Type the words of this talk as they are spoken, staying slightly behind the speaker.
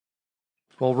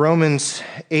Well, Romans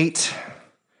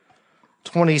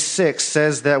 8:26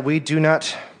 says that we do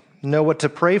not know what to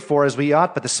pray for as we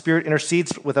ought, but the Spirit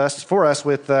intercedes for us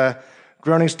with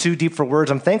groanings too deep for words.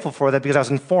 I'm thankful for that because I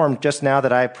was informed just now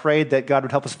that I prayed that God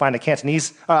would help us find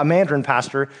a Mandarin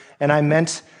pastor, and I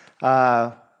meant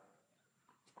that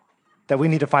we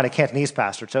need to find a Cantonese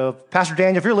pastor. So, Pastor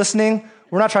Daniel, if you're listening,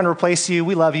 we're not trying to replace you.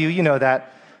 We love you. You know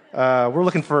that. We're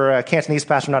looking for a Cantonese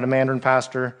pastor, not a Mandarin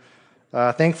pastor.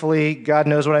 Thankfully, God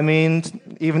knows what I mean,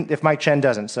 even if Mike Chen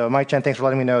doesn't. So, Mike Chen, thanks for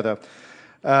letting me know, though.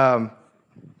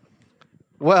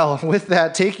 Well, with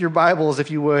that, take your Bibles,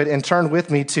 if you would, and turn with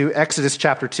me to Exodus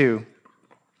chapter 2.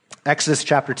 Exodus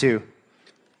chapter 2.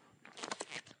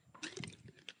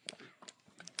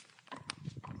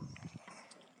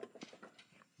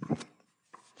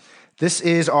 This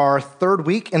is our third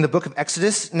week in the book of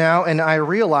Exodus now, and I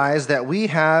realize that we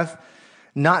have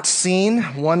not seen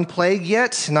one plague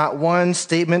yet, not one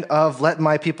statement of let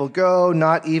my people go,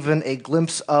 not even a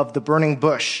glimpse of the burning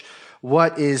bush.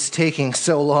 What is taking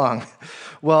so long?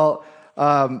 Well,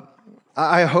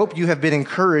 I hope you have been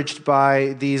encouraged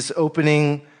by these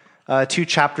opening two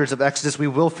chapters of Exodus. We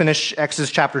will finish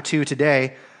Exodus chapter 2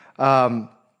 today. But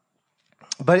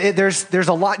there's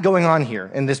a lot going on here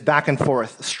in this back and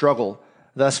forth struggle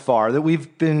thus far, that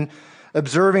we've been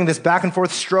observing this back and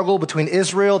forth struggle between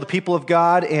Israel, the people of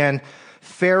God, and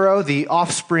Pharaoh, the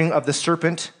offspring of the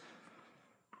serpent.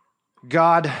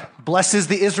 God blesses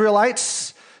the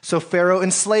Israelites, so Pharaoh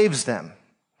enslaves them.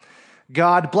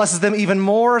 God blesses them even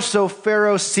more, so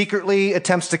Pharaoh secretly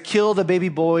attempts to kill the baby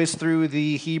boys through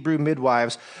the Hebrew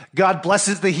midwives. God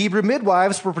blesses the Hebrew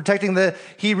midwives for protecting the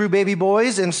Hebrew baby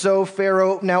boys, and so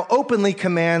Pharaoh now openly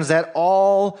commands that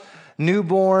all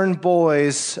newborn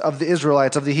boys of the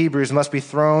Israelites, of the Hebrews, must be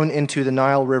thrown into the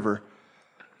Nile River.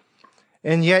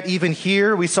 And yet, even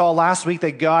here, we saw last week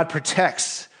that God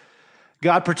protects.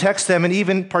 God protects them, and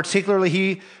even particularly,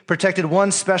 he protected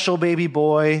one special baby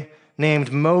boy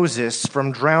named Moses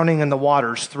from drowning in the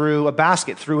waters through a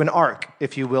basket, through an ark,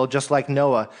 if you will, just like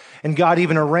Noah. And God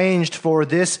even arranged for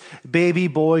this baby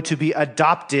boy to be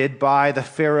adopted by the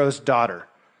Pharaoh's daughter.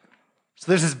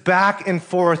 So there's this back and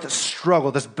forth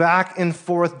struggle, this back and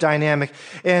forth dynamic.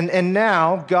 And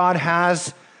now God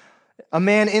has a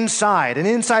man inside, an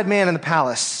inside man in the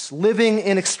palace, living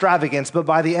in extravagance. But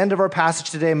by the end of our passage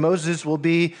today, Moses will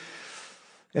be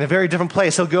in a very different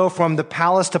place. He'll go from the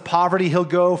palace to poverty. He'll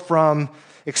go from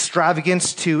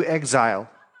extravagance to exile.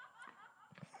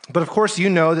 But of course, you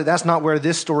know that that's not where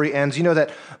this story ends. You know that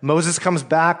Moses comes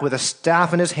back with a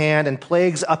staff in his hand and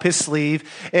plagues up his sleeve.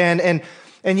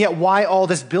 And yet, why all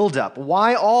this buildup?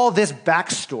 Why all this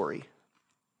backstory?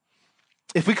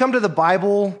 If we come to the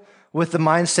Bible with the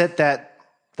mindset that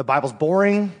the Bible's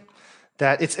boring,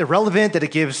 that it's irrelevant, that it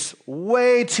gives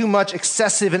way too much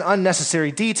excessive and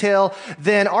unnecessary detail,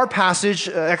 then our passage,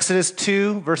 Exodus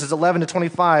 2, verses 11 to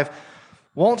 25,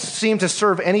 won't seem to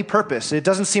serve any purpose. It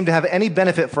doesn't seem to have any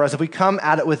benefit for us if we come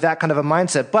at it with that kind of a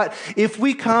mindset. But if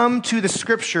we come to the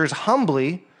scriptures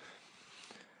humbly,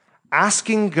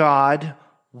 asking God,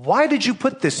 why did you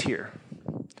put this here?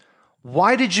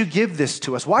 Why did you give this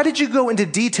to us? Why did you go into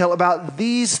detail about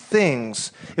these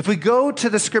things? If we go to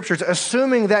the scriptures,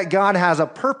 assuming that God has a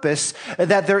purpose,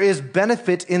 that there is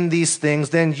benefit in these things,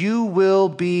 then you will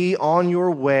be on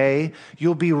your way.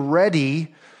 You'll be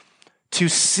ready to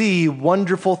see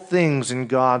wonderful things in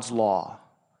God's law.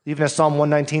 Even as Psalm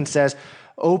 119 says,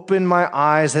 open my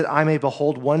eyes that I may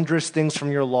behold wondrous things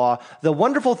from your law. The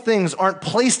wonderful things aren't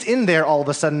placed in there all of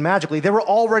a sudden magically. They were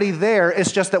already there.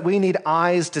 It's just that we need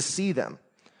eyes to see them.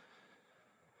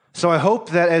 So I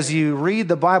hope that as you read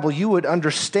the Bible, you would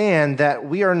understand that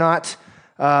we are not,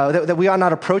 that we ought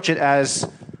not approach it as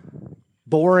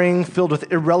boring, filled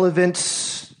with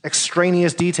irrelevant,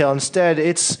 extraneous detail. Instead,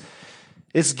 it's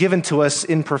given to us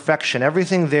in perfection.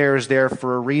 Everything there is there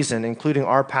for a reason, including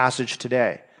our passage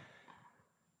today.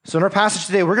 So in our passage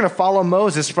today, we're going to follow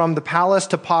Moses from the palace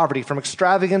to poverty, from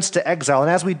extravagance to exile.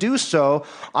 And as we do so,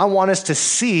 I want us to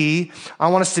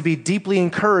be deeply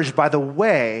encouraged by the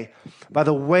way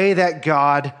that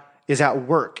God is at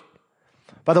work,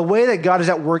 by the way that God is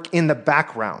at work in the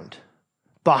background,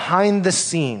 behind the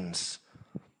scenes.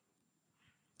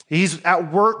 He's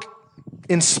at work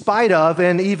in spite of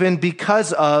and even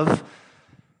because of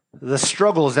the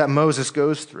struggles that Moses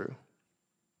goes through,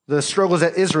 the struggles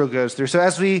that Israel goes through. So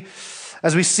as we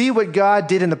see what God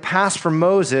did in the past for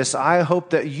Moses, I hope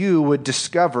that you would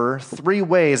discover three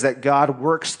ways that God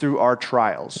works through our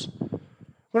trials.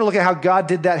 We're going to look at how God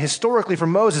did that historically for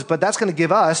Moses, but that's going to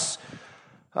give us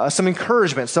some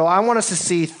encouragement. So I want us to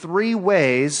see three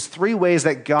ways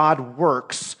that God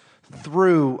works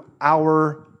through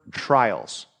our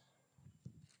trials.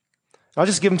 I'll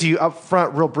just give them to you up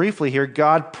front real briefly here.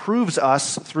 God proves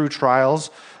us through trials.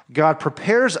 God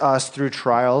prepares us through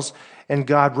trials, and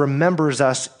God remembers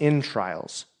us in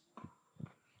trials.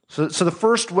 So the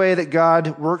first way that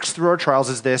God works through our trials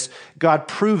is this: God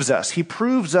proves us. He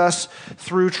proves us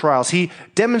through trials. He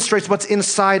demonstrates what's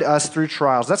inside us through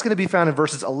trials. That's going to be found in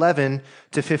verses 11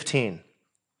 to 15.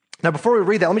 Now, before we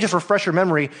read that, let me just refresh your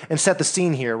memory and set the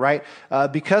scene here, right?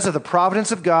 Because of the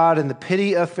providence of God and the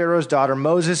pity of Pharaoh's daughter,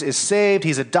 Moses is saved.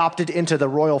 He's adopted into the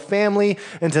royal family,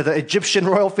 into the Egyptian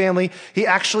royal family. He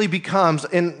actually becomes,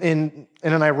 in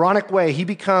an ironic way, he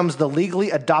becomes the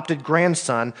legally adopted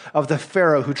grandson of the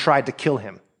Pharaoh who tried to kill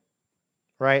him,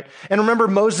 right? And remember,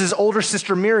 Moses' older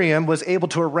sister Miriam was able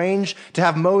to arrange to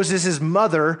have Moses'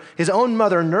 mother, his own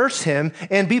mother, nurse him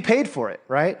and be paid for it,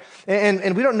 right?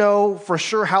 And we don't know for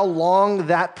sure how long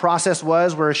that process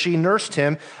was where she nursed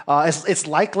him. It's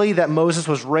likely that Moses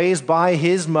was raised by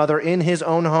his mother in his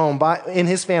own home, in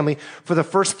his family, for the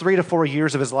first 3 to 4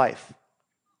 years of his life.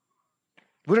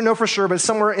 We don't know for sure, but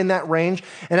somewhere in that range.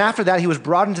 And after that, he was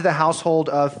brought into the household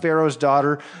of Pharaoh's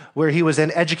daughter, where he was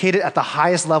then educated at the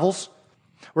highest levels,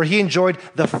 where he enjoyed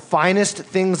the finest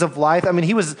things of life. I mean,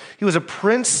 he was a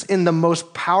prince in the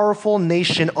most powerful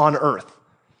nation on earth.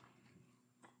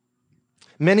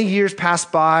 Many years pass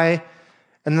by,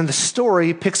 and then the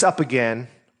story picks up again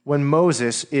when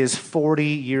Moses is 40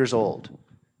 years old.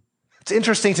 It's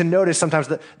interesting to notice sometimes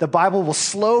that the Bible will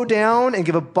slow down and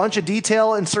give a bunch of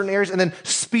detail in certain areas and then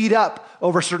speed up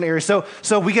over certain areas.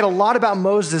 So we get a lot about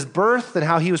Moses' birth and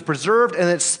how he was preserved, and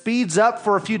it speeds up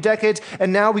for a few decades,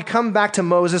 and now we come back to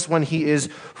Moses when he is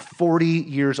 40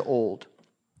 years old.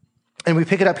 And we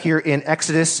pick it up here in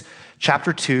Exodus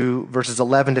chapter 2, verses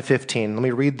 11 to 15. Let me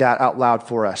read that out loud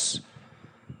for us.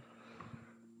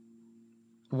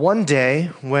 One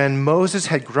day, when Moses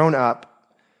had grown up,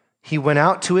 he went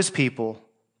out to his people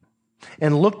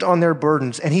and looked on their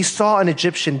burdens, and he saw an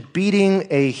Egyptian beating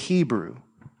a Hebrew,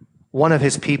 one of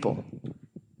his people.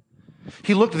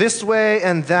 He looked this way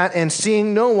and that, and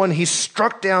seeing no one, he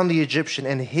struck down the Egyptian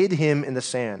and hid him in the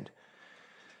sand.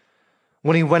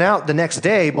 When he went out the next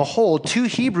day, behold, 2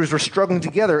 Hebrews were struggling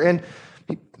together, and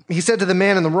he said to the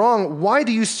man in the wrong, "Why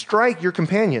do you strike your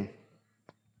companion?"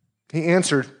 He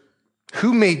answered,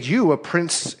 "Who made you a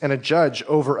prince and a judge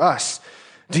over us?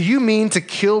 Do you mean to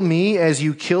kill me as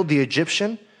you killed the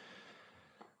Egyptian?"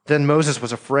 Then Moses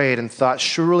was afraid and thought,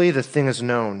 "Surely the thing is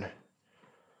known."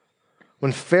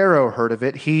 When Pharaoh heard of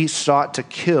it, he sought to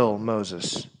kill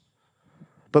Moses.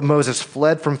 But Moses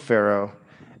fled from Pharaoh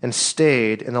and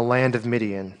stayed in the land of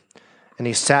Midian, and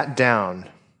he sat down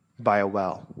by a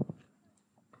well.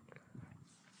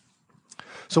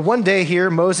 So one day here,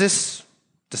 Moses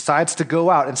decides to go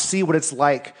out and see what it's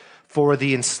like for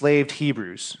the enslaved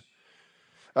Hebrews.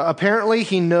 Apparently,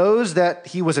 he knows that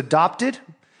he was adopted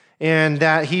and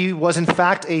that he was, in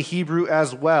fact, a Hebrew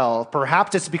as well.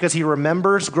 Perhaps it's because he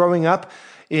remembers growing up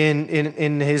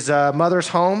in his mother's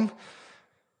home,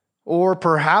 or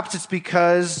perhaps it's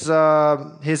because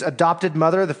his adopted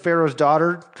mother, the Pharaoh's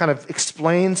daughter, kind of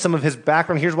explains some of his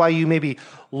background. Here's why you maybe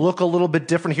look a little bit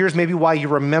different. Here's maybe why you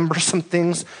remember some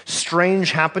things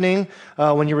strange happening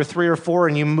when you were 3 or 4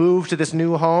 and you moved to this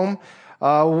new home.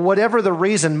 Whatever the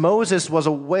reason, Moses was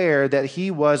aware that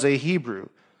he was a Hebrew.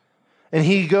 And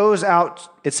he goes out,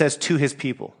 it says, to his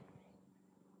people.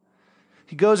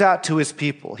 He goes out to his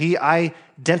people. He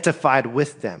identified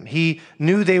with them. He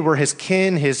knew they were his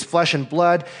kin, his flesh and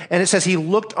blood. And it says he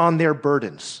looked on their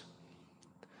burdens.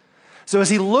 So as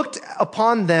he looked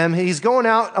upon them, he's going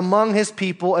out among his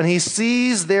people and he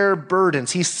sees their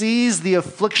burdens. He sees the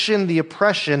affliction, the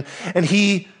oppression, and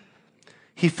he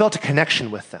felt a connection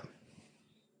with them.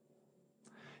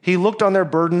 He looked on their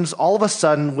burdens all of a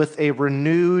sudden with a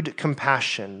renewed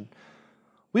compassion.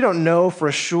 We don't know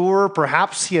for sure.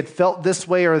 Perhaps he had felt this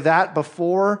way or that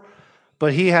before,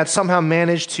 but he had somehow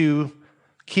managed to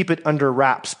keep it under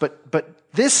wraps.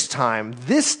 But this time,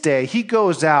 this day, he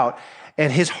goes out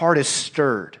and his heart is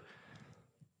stirred.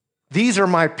 These are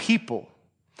my people.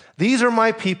 These are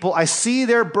my people. I see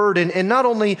their burden, and not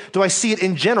only do I see it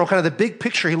in general, kind of the big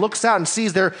picture, he looks out and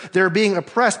sees they're being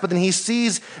oppressed, but then he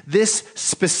sees this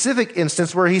specific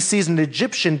instance where he sees an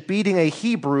Egyptian beating a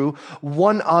Hebrew,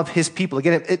 one of his people.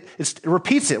 Again, it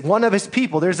repeats it, one of his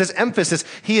people. There's this emphasis.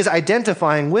 He is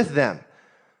identifying with them.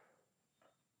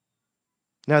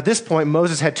 Now, at this point,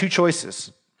 Moses had 2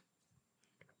 choices.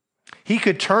 He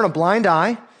could turn a blind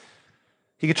eye.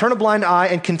 He could turn a blind eye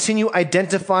and continue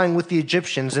identifying with the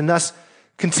Egyptians and thus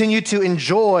continue to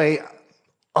enjoy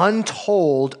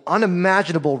untold,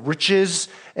 unimaginable riches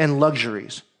and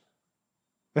luxuries.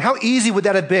 And how easy would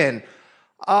that have been?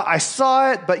 I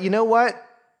saw it, but you know what?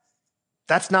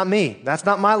 That's not me. That's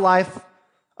not my life.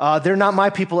 They're not my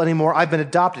people anymore. I've been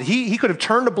adopted. He could have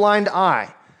turned a blind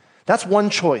eye. That's one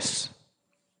choice.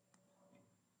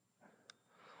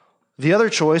 The other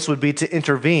choice would be to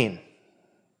intervene,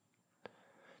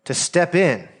 to step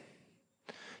in,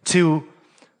 to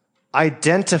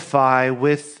identify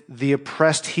with the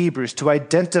oppressed Hebrews, to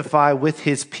identify with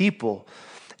his people,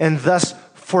 and thus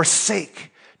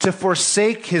to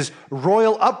forsake his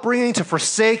royal upbringing, to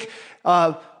forsake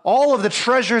all of the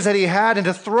treasures that he had, and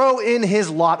to throw in his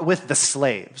lot with the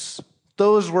slaves.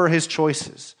 Those were his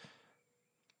choices.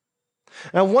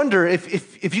 And I wonder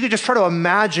if you could just try to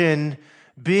imagine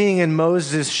being in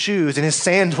Moses' shoes, in his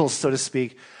sandals, so to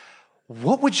speak,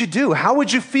 what would you do? How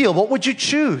would you feel? What would you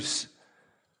choose?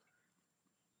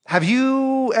 Have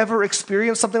you ever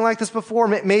experienced something like this before?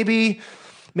 Maybe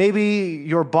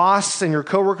your boss and your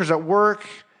coworkers at work,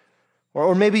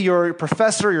 or maybe your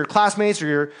professor, your classmates,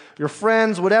 or your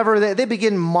friends, whatever, they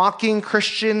begin mocking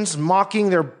Christians, mocking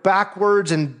their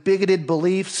backwards and bigoted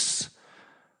beliefs.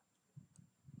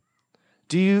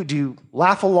 Do you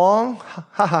laugh along? Ha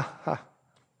ha ha.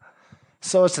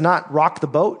 So as to not rock the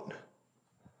boat?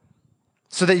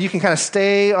 So that you can kind of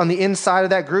stay on the inside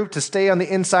of that group, to stay on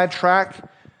the inside track?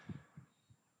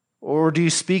 Or do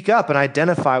you speak up and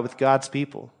identify with God's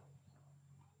people?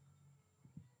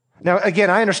 Now, again,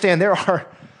 I understand there are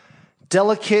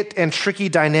delicate and tricky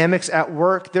dynamics at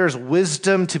work. There's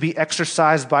wisdom to be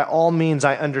exercised by all means.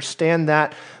 I understand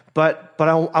that. But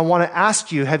I want to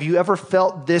ask you, have you ever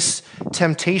felt this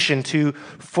temptation to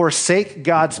forsake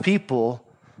God's people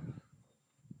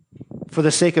for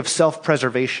the sake of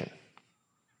self-preservation?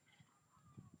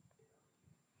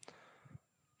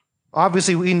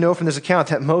 Obviously, we know from this account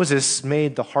that Moses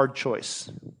made the hard choice.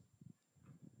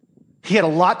 He had a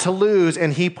lot to lose,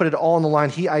 and he put it all on the line.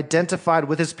 He identified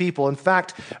with his people. In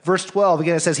fact, verse 12,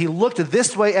 again, it says, he looked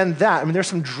this way and that. I mean, there's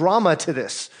some drama to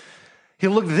this. He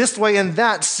looked this way and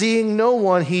that, seeing no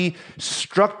one. He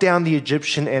struck down the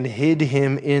Egyptian and hid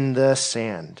him in the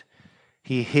sand.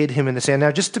 He hid him in the sand.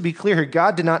 Now, just to be clear here,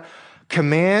 God did not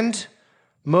command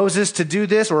Moses to do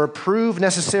this or approve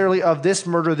necessarily of this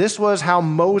murder. This was how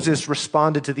Moses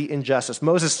responded to the injustice.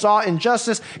 Moses saw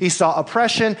injustice. He saw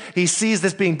oppression. He sees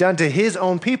this being done to his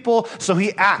own people, so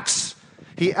he acts.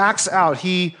 He acts out.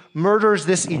 He murders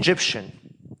this Egyptian.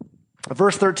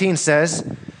 Verse 13 says,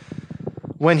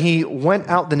 when he went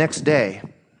out the next day,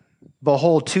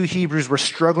 behold, two Hebrews were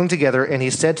struggling together, and he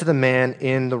said to the man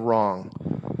in the wrong,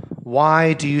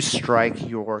 why do you strike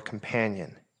your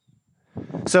companion?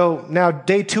 So now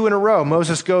day 2 in a row,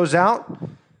 Moses goes out.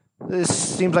 This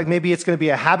seems like maybe it's going to be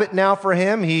a habit now for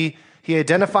him. He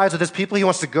identifies with his people. He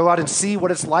wants to go out and see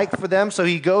what it's like for them. So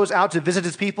he goes out to visit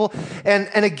his people. And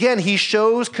again, he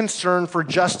shows concern for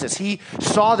justice. He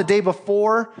saw the day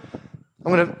before.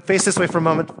 I'm going to face this way for a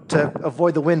moment to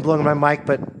avoid the wind blowing on my mic,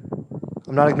 but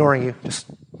I'm not ignoring you. Just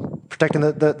protecting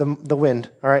the wind,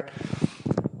 all right?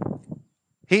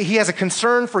 He has a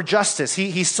concern for justice.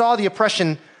 He saw the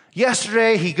oppression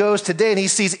yesterday. He goes today, and he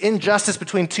sees injustice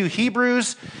between two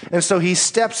Hebrews, and so he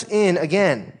steps in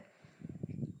again.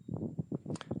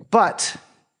 But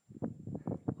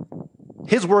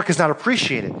his work is not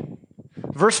appreciated.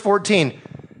 Verse 14,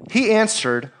 he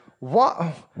answered,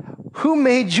 who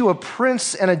made you a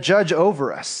prince and a judge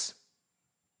over us?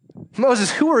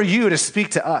 Moses, who are you to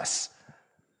speak to us?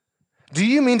 Do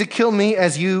you mean to kill me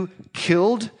as you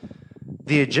killed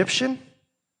the Egyptian?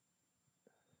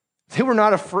 They were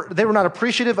not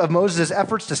appreciative of Moses'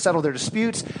 efforts to settle their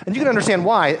disputes, and you can understand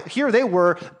why. Here they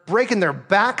were breaking their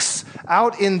backs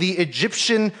out in the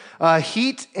Egyptian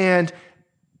heat, and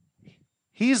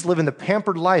he's living the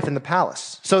pampered life in the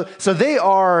palace. So they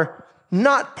are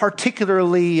not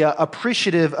particularly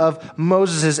appreciative of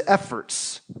Moses'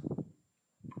 efforts.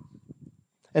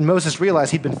 And Moses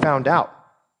realized he'd been found out.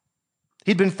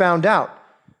 He'd been found out.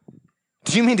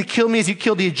 Do you mean to kill me as you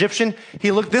killed the Egyptian?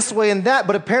 He looked this way and that,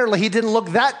 but apparently he didn't look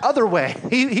that other way.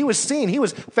 He was seen. He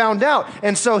was found out.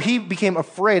 And so he became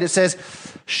afraid. It says,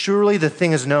 surely the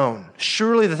thing is known.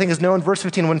 Surely the thing is known. Verse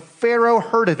 15, when Pharaoh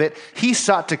heard of it, he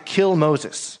sought to kill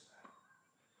Moses.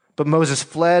 But Moses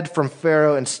fled from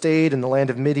Pharaoh and stayed in the land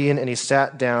of Midian, and he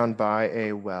sat down by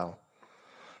a well.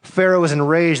 Pharaoh was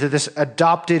enraged that this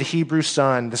adopted Hebrew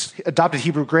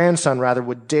grandson,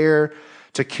 would dare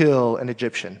to kill an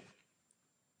Egyptian.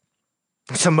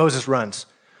 So Moses runs.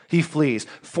 He flees.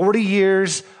 40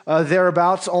 years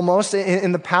thereabouts almost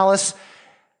in the palace.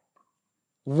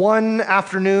 One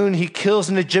afternoon, he kills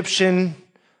an Egyptian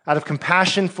out of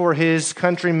compassion for his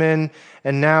countrymen,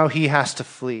 and now he has to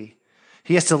flee.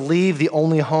 He has to leave the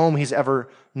only home he's ever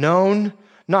known,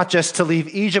 not just to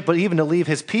leave Egypt, but even to leave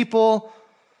his people.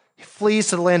 He flees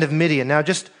to the land of Midian. Now,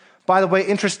 just by the way,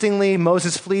 interestingly,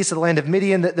 Moses flees to the land of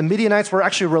Midian. The Midianites were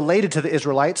actually related to the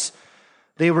Israelites.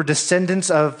 They were descendants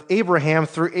of Abraham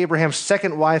through Abraham's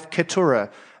second wife,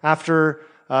 Keturah. After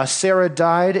Sarah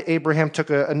died, Abraham took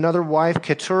another wife,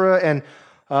 Keturah, and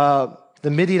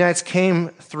the Midianites came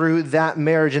through that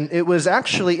marriage. And it was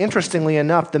actually, interestingly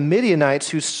enough, the Midianites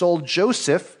who sold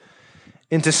Joseph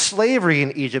into slavery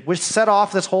in Egypt, which set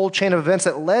off this whole chain of events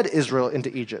that led Israel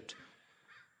into Egypt.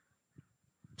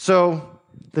 So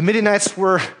the Midianites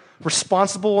were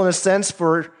responsible in a sense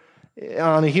for,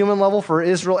 on a human level, for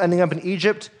Israel ending up in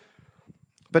Egypt.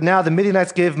 But now the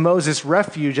Midianites give Moses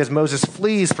refuge as Moses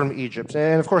flees from Egypt.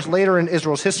 And of course, later in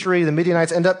Israel's history, the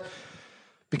Midianites end up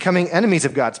becoming enemies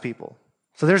of God's people.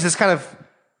 So there's this kind of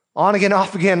on-again,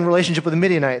 off-again relationship with the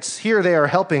Midianites. Here they are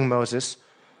helping Moses.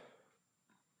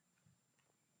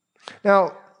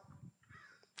 Now,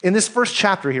 in this first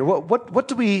chapter here, what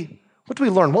do we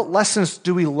learn? What lessons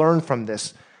do we learn from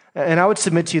this? And I would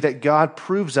submit to you that God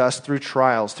proves us through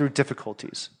trials, through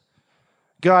difficulties.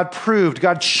 God proved,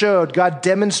 God showed, God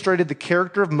demonstrated the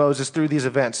character of Moses through these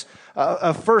events.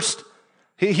 First,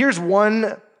 here's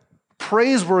one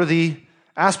praiseworthy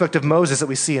aspect of Moses that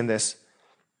we see in this.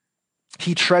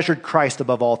 He treasured Christ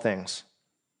above all things.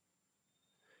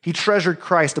 He treasured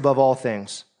Christ above all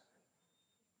things.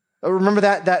 Remember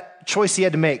that choice he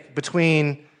had to make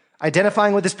between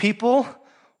identifying with his people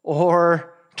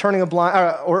or turning a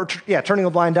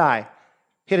blind eye.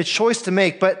 He had a choice to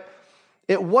make, but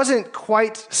it wasn't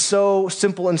quite so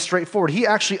simple and straightforward. He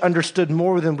actually understood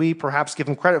more than we perhaps give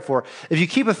him credit for. If you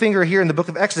keep a finger here in the book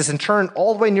of Exodus and turn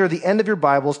all the way near the end of your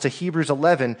Bibles to Hebrews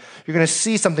 11, you're going to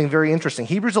see something very interesting.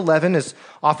 Hebrews 11 is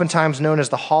oftentimes known as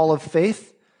the Hall of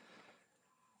Faith.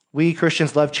 We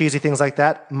Christians love cheesy things like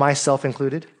that, myself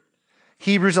included.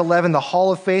 Hebrews 11, the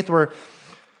Hall of Faith, where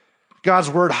God's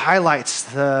word highlights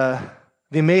the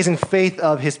amazing faith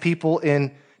of his people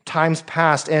in times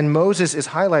past, and Moses is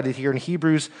highlighted here in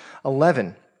Hebrews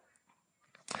 11.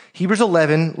 Hebrews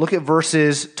 11, look at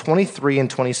verses 23 and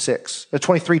 26,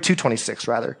 23 to 26,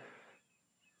 rather.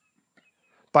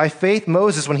 By faith,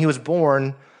 Moses, when he was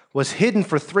born, was hidden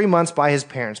for 3 months by his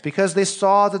parents because they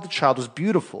saw that the child was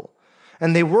beautiful,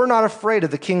 and they were not afraid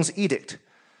of the king's edict.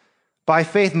 By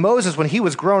faith, Moses, when he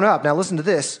was grown up, now listen to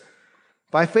this,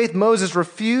 by faith, Moses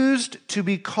refused to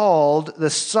be called the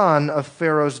son of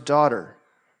Pharaoh's daughter,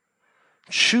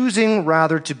 choosing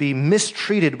rather to be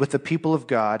mistreated with the people of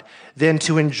God than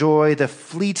to enjoy the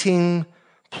fleeting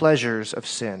pleasures of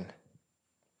sin.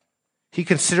 He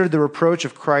considered the reproach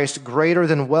of Christ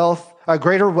greater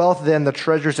wealth than the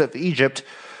treasures of Egypt,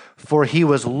 for he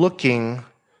was looking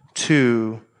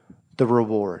to the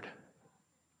reward.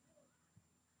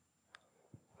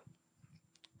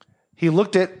 He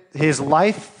looked at his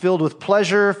life filled with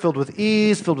pleasure, filled with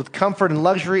ease, filled with comfort and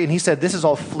luxury, and he said, this is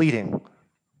all fleeting.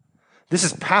 This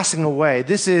is passing away.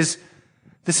 This is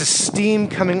steam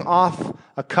coming off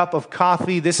a cup of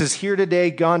coffee. This is here today,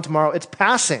 gone tomorrow. It's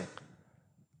passing.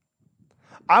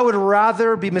 I would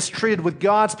rather be mistreated with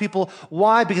God's people.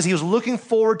 Why? Because he was looking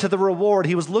forward to the reward.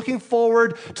 He was looking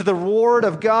forward to the reward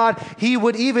of God. He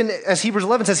would even, as Hebrews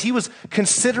 11 says, he was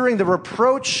considering the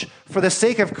reproach for the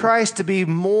sake of Christ to be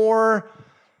more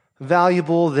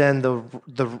valuable than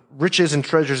the riches and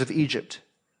treasures of Egypt.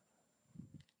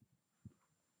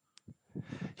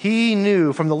 He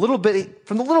knew from the little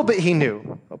bit he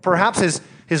knew. Perhaps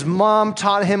his mom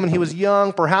taught him when he was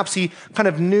young. Perhaps he kind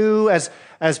of knew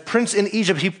as prince in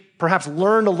Egypt, he perhaps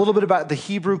learned a little bit about the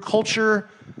Hebrew culture.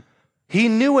 He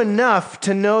knew enough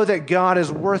to know that God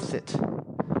is worth it.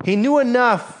 He knew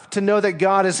enough to know that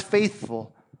God is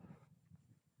faithful.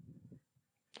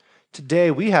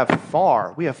 Today, we have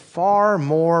far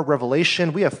more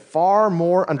revelation. We have far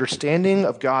more understanding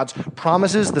of God's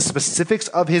promises, the specifics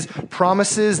of his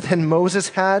promises than Moses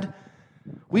had.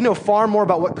 We know far more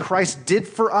about what Christ did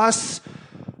for us.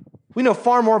 We know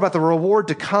far more about the reward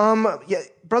to come.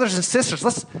 Yet, brothers and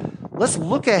sisters, let's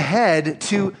look ahead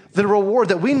to the reward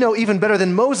that we know even better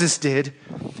than Moses did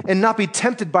and not be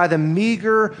tempted by the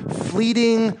meager,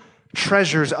 fleeting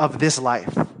treasures of this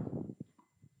life.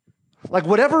 Like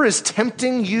whatever is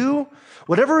tempting you,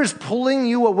 whatever is pulling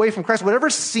you away from Christ, whatever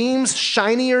seems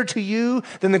shinier to you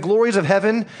than the glories of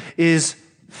heaven is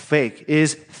fake,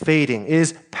 is fading,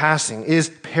 is passing, is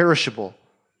perishable.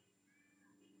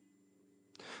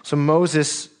 So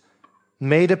Moses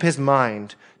made up his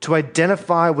mind to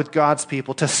identify with God's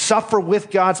people, to suffer with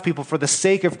God's people for the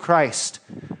sake of Christ.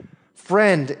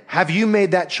 Friend, have you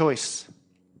made that choice?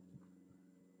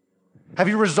 Have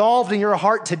you resolved in your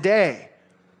heart today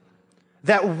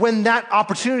that when that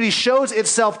opportunity shows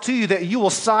itself to you, that you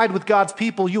will side with God's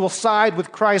people, you will side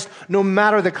with Christ no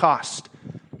matter the cost.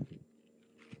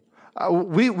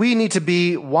 We need to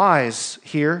be wise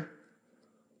here.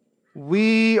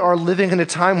 We are living in a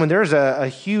time when there's a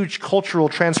huge cultural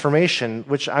transformation,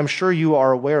 which I'm sure you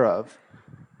are aware of.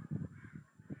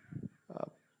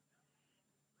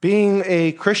 Being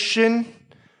a Christian,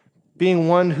 being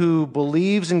one who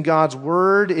believes in God's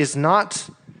word is not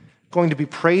going to be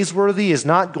praiseworthy, is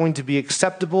not going to be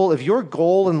acceptable. If your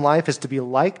goal in life is to be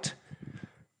liked,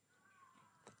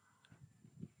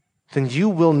 then you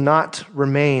will not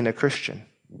remain a Christian.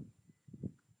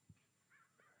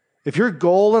 If your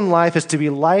goal in life is to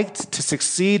be liked, to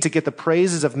succeed, to get the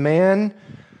praises of man,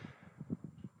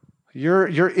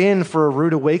 you're in for a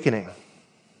rude awakening.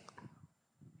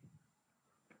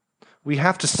 We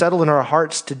have to settle in our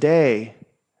hearts today,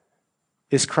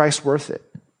 is Christ worth it?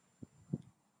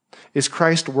 Is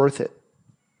Christ worth it?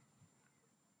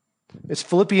 It's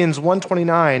Philippians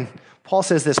 1:29. Paul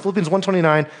says this, Philippians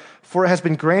 1:29, for it has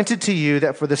been granted to you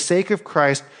that for the sake of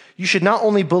Christ, you should not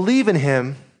only believe in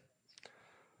him,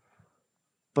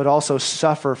 but also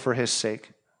suffer for his sake.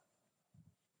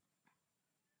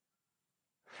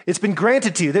 It's been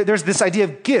granted to you. There's this idea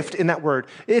of gift in that word.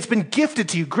 It's been gifted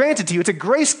to you, granted to you. It's a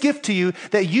grace gift to you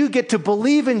that you get to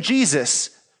believe in Jesus.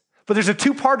 But there's a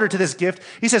two-parter to this gift.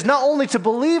 He says not only to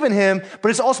believe in him, but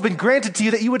it's also been granted to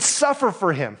you that you would suffer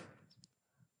for him.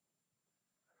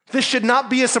 This should not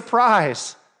be a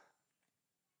surprise.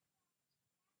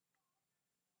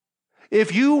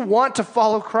 If you want to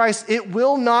follow Christ, it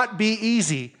will not be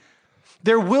easy.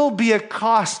 There will be a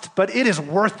cost, but it is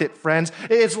worth it, friends.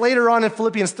 It's later on in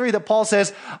Philippians 3 that Paul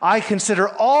says, I consider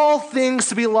all things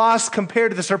to be lost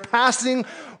compared to the surpassing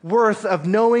worth of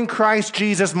knowing Christ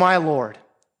Jesus, my Lord.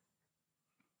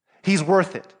 He's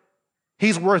worth it.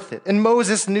 He's worth it. And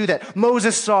Moses knew that.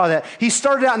 Moses saw that. He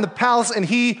started out in the palace and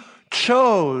he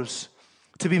chose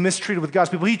to be mistreated with God's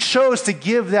people. He chose to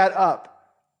give that up.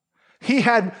 He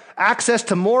had access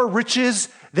to more riches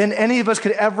than any of us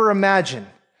could ever imagine.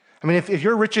 I mean, if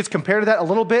your riches compare to that a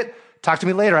little bit, talk to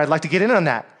me later. I'd like to get in on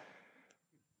that.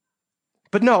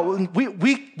 But no, we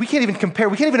can't even compare.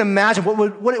 We can't even imagine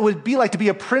what it would be like to be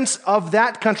a prince of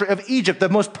that country, of Egypt, the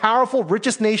most powerful,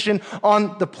 richest nation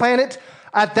on the planet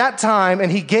at that time,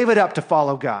 and he gave it up to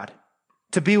follow God,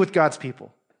 to be with God's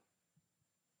people.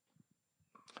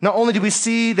 Not only do we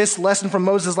see this lesson from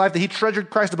Moses' life that he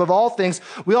treasured Christ above all things,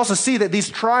 we also see that these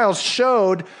trials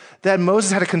showed that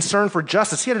Moses had a concern for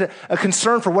justice. He had a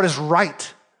concern for what is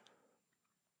right.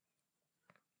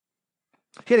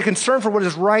 He had a concern for what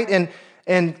is right,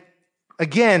 and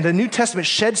again, the New Testament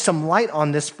sheds some light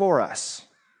on this for us.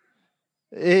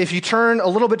 If you turn a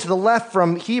little bit to the left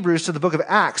from Hebrews to the book of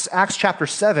Acts, Acts chapter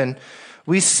 7,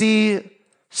 we see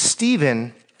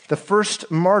Stephen, the first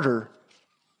martyr,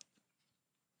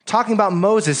 talking about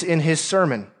Moses in his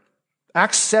sermon.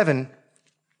 Acts 7,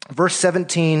 verse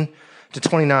 17 to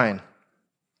 29.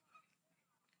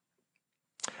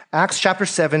 Acts chapter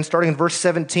 7, starting in verse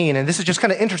 17. And this is just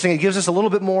kind of interesting. It gives us a little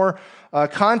bit more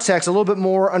context, a little bit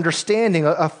more understanding,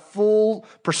 a full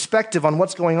perspective on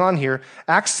what's going on here.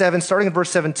 Acts 7, starting in verse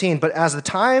 17. But as the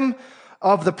time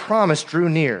of the promise drew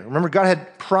near. Remember, God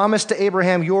had promised to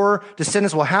Abraham, your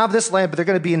descendants will have this land, but they're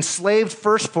going to be enslaved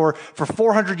first for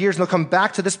 400 years, and they'll come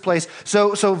back to this place.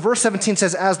 So verse 17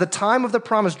 says, as the time of the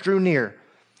promise drew near,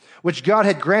 which God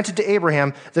had granted to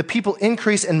Abraham, the people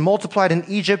increased and multiplied in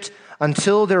Egypt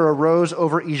until there arose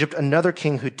over Egypt another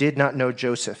king who did not know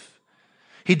Joseph.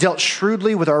 He dealt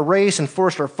shrewdly with our race and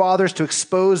forced our fathers to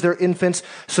expose their infants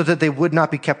so that they would not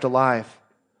be kept alive.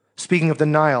 Speaking of the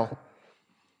Nile,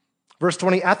 verse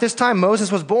 20, at this time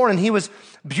Moses was born, and he was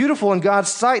beautiful in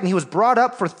God's sight, and he was brought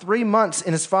up for 3 months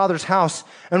in his father's house.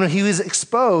 And when he was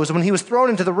exposed, when he was thrown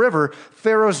into the river,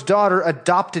 Pharaoh's daughter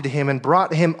adopted him and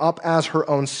brought him up as her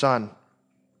own son.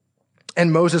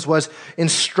 And Moses was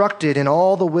instructed in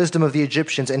all the wisdom of the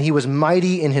Egyptians, and he was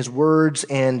mighty in his words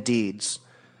and deeds.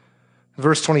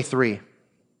 Verse 23.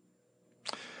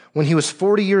 When he was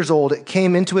 40 years old, it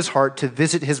came into his heart to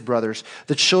visit his brothers,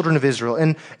 the children of Israel.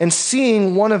 And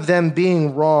seeing one of them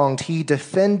being wronged, he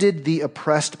defended the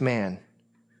oppressed man.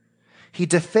 He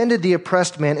defended the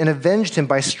oppressed man and avenged him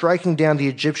by striking down the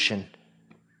Egyptian.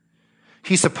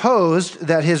 He supposed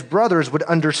that his brothers would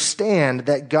understand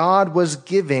that God was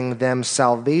giving them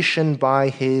salvation by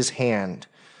his hand,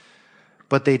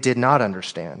 but they did not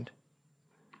understand.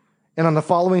 And on the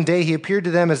following day, he appeared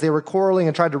to them as they were quarreling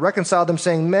and tried to reconcile them,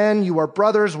 saying, men, you are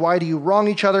brothers. Why do you wrong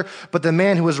each other? But the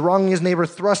man who was wronging his neighbor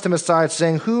thrust him aside,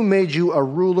 saying, who made you a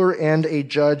ruler and a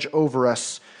judge over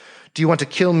us? Do you want to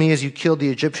kill me as you killed the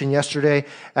Egyptian yesterday?"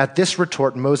 At this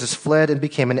retort, Moses fled and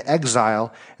became an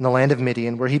exile in the land of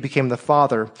Midian, where he became the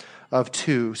father of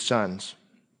 2 sons.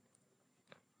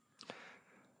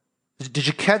 Did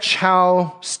you catch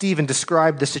how Stephen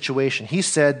described the situation? He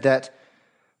said that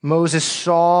Moses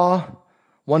saw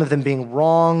one of them being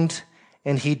wronged,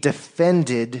 and he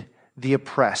defended the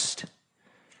oppressed.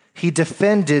 He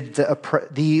defended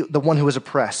the one who was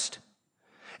oppressed.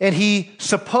 And he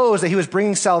supposed that he was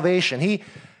bringing salvation.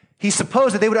 He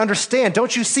supposed that they would understand,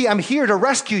 "Don't you see, I'm here to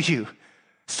rescue you.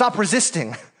 Stop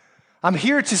resisting. I'm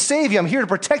here to save you. I'm here to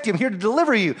protect you. I'm here to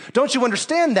deliver you. Don't you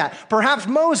understand that?" Perhaps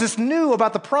Moses knew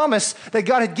about the promise that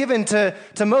God had given to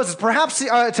Moses. Perhaps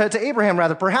to Abraham,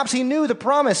 rather. Perhaps he knew the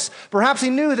promise. Perhaps he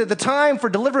knew that the time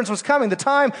for deliverance was coming. The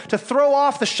time to throw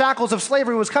off the shackles of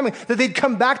slavery was coming. That they'd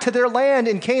come back to their land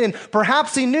in Canaan.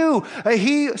 Perhaps he knew.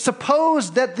 He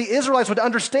supposed that the Israelites would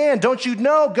understand. "Don't you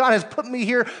know God has put me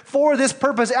here for this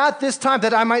purpose at this time,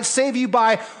 that I might save you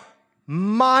by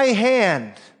my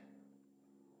hand."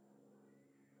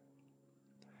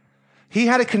 He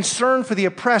had a concern for the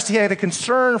oppressed. He had a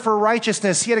concern for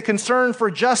righteousness. He had a concern for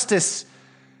justice.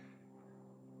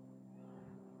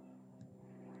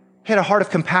 He had a heart of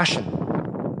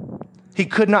compassion. He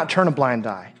could not turn a blind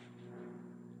eye.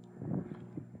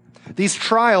 These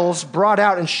trials brought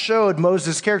out and showed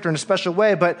Moses' character in a special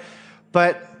way, but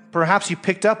perhaps you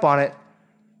picked up on it.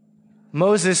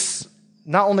 Moses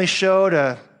not only showed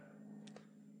a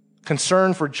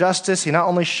concern for justice, he not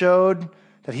only showed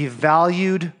that he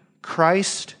valued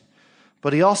Christ,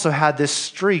 but he also had this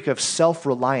streak of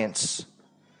self-reliance.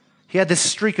 He had this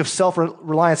streak of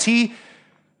self-reliance. He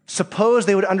supposed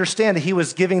they would understand that he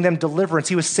was giving them deliverance.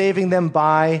 He was saving them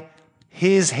by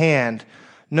his hand.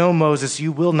 "No, Moses,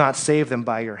 you will not save them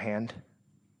by your hand.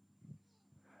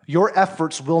 Your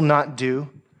efforts will not do.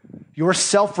 Your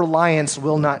self-reliance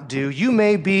will not do. You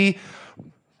may be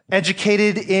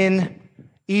educated in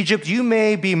Egypt, you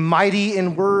may be mighty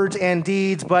in words and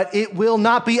deeds, but it will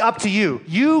not be up to you.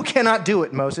 You cannot do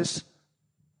it, Moses.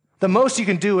 The most you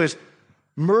can do is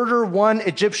murder one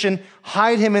Egyptian,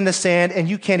 hide him in the sand, and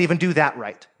you can't even do that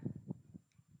right."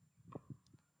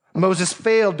 Moses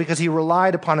failed because he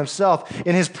relied upon himself.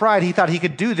 In his pride, he thought he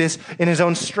could do this in his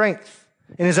own strength,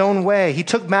 in his own way. He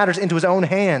took matters into his own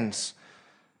hands.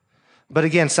 But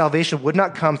again, salvation would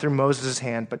not come through Moses'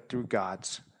 hand, but through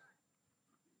God's.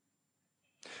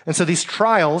 And so these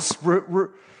trials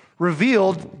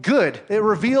revealed good. It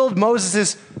revealed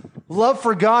Moses' love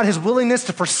for God, his willingness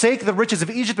to forsake the riches of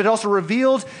Egypt. It also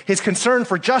revealed his concern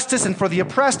for justice and for the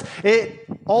oppressed. It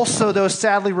also, though,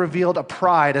 sadly revealed a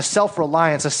pride, a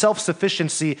self-reliance, a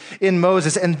self-sufficiency in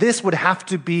Moses. And this would have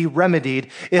to be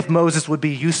remedied if Moses would be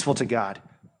useful to God.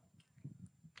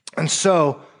 And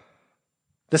so,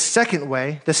 the second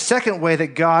way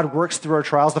that God works through our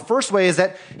trials, the first way is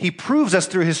that he proves us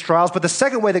through his trials, but the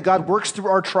second way that God works through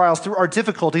our trials, through our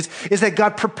difficulties, is that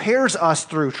God prepares us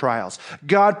through trials.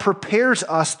 God prepares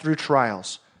us through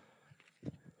trials.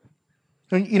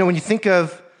 When you think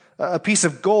of a piece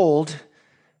of gold,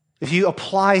 if you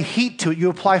apply heat to it, you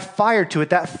apply fire to it,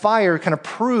 that fire kind of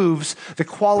proves the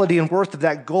quality and worth of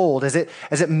that gold. As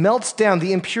it melts down,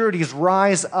 the impurities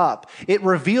rise up. It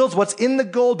reveals what's in the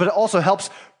gold, but it also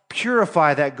helps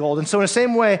purify that gold. And so in the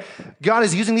same way, God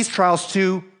is using these trials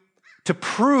to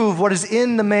prove what is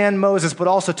in the man Moses, but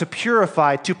also to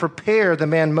purify, to prepare the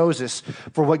man Moses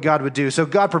for what God would do. So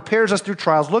God prepares us through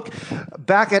trials. Look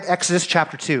back at Exodus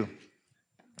chapter 2.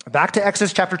 Back to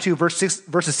Exodus chapter 2, verses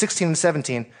 16 and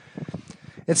 17.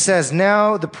 It says,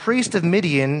 "Now the priest of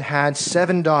Midian had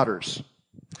 7 daughters,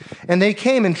 and they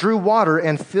came and drew water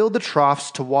and filled the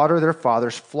troughs to water their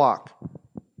father's flock.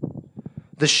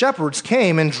 The shepherds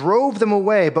came and drove them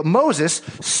away, but Moses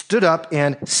stood up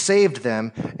and saved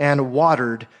them and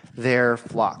watered their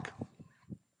flock."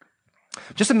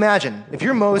 Just imagine, if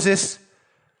you're Moses,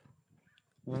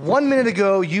 1 minute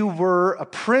ago you were a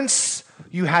prince,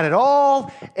 you had it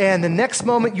all, and the next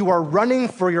moment you are running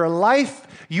for your life.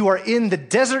 You are in the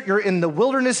desert, you're in the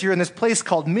wilderness, you're in this place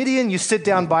called Midian, you sit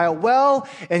down by a well,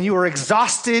 and you are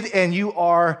exhausted, and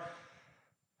you're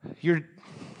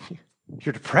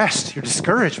depressed, you're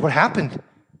discouraged. What happened?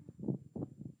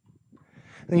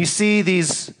 And you see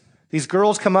these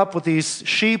girls come up with these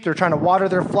sheep, they're trying to water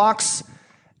their flocks,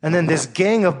 and then this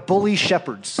gang of bully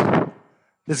shepherds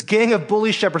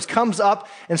comes up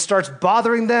and starts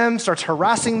bothering them, starts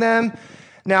harassing them.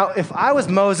 Now, if I was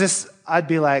Moses, I'd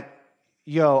be like,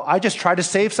 "Yo, I just tried to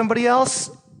save somebody else,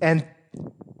 and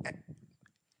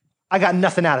I got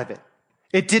nothing out of it.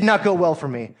 It did not go well for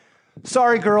me.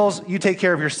 Sorry, girls, you take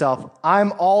care of yourself.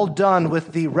 I'm all done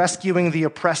with the rescuing the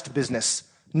oppressed business.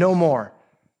 No more."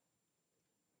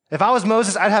 If I was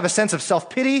Moses, I'd have a sense of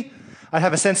self-pity. I'd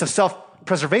have a sense of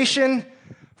self-preservation.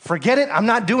 Forget it. I'm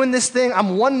not doing this thing.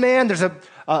 I'm one man. There's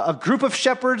a group of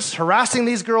shepherds harassing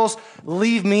these girls.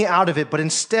 Leave me out of it. But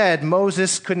instead,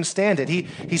 Moses couldn't stand it.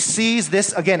 He sees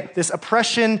this, again, this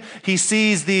oppression. He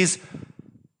sees these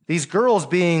girls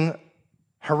being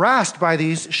harassed by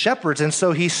these shepherds. And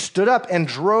so he stood up and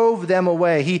drove them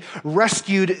away. He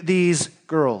rescued these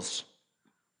girls.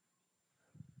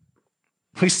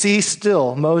 We see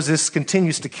still Moses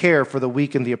continues to care for the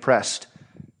weak and the oppressed.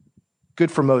 Good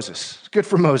for Moses. Good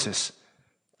for Moses.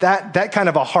 That kind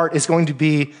of a heart is going to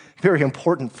be very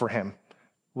important for him,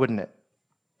 wouldn't it?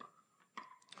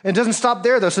 It doesn't stop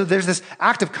there, though. So there's this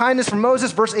act of kindness from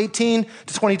Moses, verse 18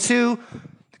 to 22.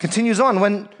 It continues on.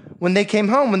 When they came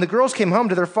home, when the girls came home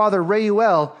to their father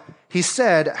Reuel, he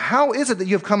said, "How is it that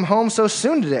you have come home so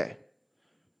soon today?"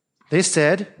 They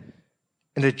said,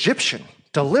 "An Egyptian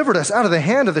delivered us out of the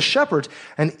hand of the shepherds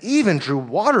and even drew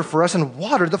water for us and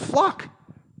watered the flock."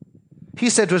 He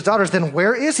said to his daughters, "Then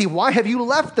where is he? Why have you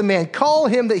left the man? Call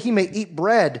him that he may eat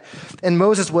bread." And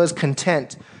Moses was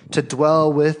content to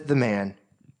dwell with the man.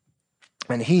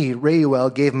 And he, Reuel,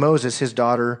 gave Moses his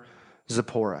daughter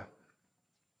Zipporah.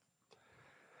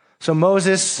 So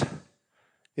Moses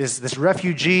is this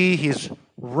refugee. He's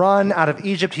run out of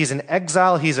Egypt. He's in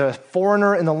exile. He's a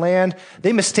foreigner in the land.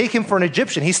 They mistake him for an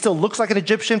Egyptian. He still looks like an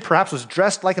Egyptian, perhaps was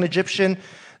dressed like an Egyptian.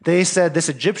 They said, "This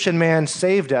Egyptian man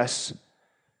saved us."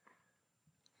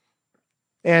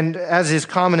 And as is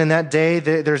common in that day,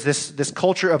 there's this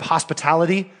culture of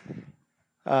hospitality.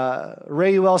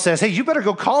 Reuel says, "Hey, you better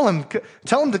go call him.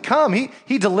 Tell him to come.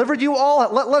 He delivered you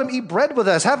all. Let him eat bread with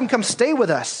us. Have him come stay with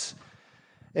us."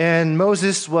 And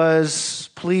Moses was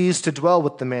pleased to dwell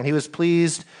with the man. He was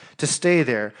pleased to stay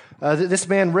there. This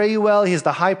man, Reuel, he is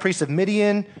the high priest of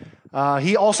Midian.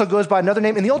 He also goes by another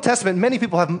name. In the Old Testament, many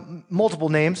people have multiple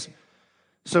names.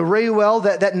 So Reuel,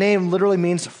 that name literally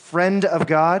means friend of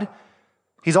God.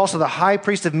 He's also the high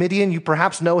priest of Midian. You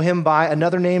perhaps know him by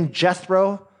another name,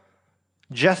 Jethro.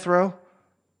 Jethro.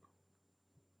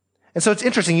 And so it's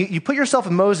interesting. You put yourself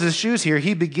in Moses' shoes here.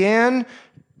 He began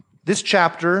this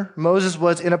chapter. Moses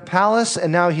was in a palace,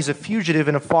 and now he's a fugitive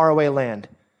in a faraway land.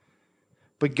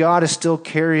 But God is still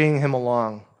carrying him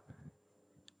along.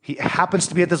 He happens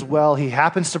to be at this well. He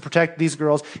happens to protect these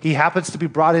girls. He happens to be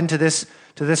brought into this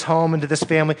home, into this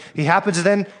family. He happens to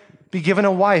then be given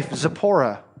a wife,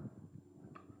 Zipporah.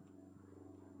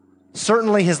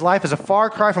 Certainly, his life is a far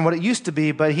cry from what it used to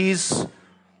be, but he's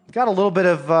got a little bit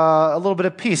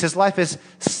of peace. His life is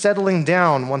settling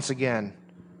down once again.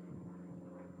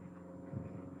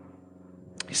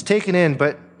 He's taken in,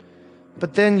 but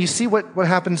then you see what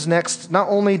happens next. Not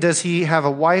only does he have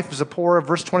a wife, Zipporah,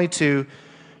 verse 22,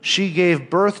 she gave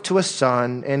birth to a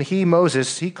son, and he,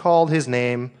 Moses, he called his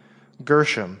name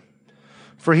Gershom.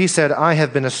 For he said, "I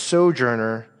have been a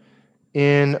sojourner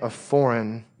in a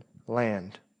foreign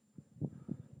land."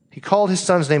 He called his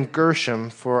son's name Gershom,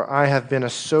 for I have been a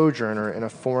sojourner in a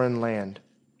foreign land.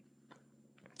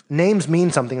 Names mean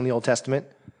something in the Old Testament.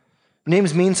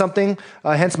 Names mean something,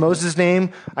 hence Moses'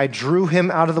 name. I drew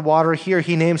him out of the water. Here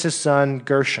he names his son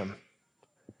Gershom,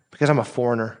 because I'm a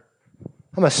foreigner.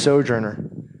 I'm a sojourner.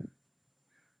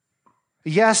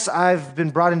 Yes, I've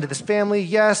been brought into this family.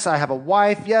 Yes, I have a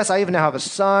wife. Yes, I even now have a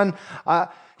son.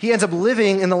 He ends up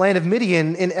living in the land of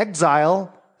Midian in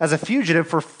exile as a fugitive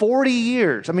for 40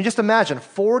 years. I mean, just imagine,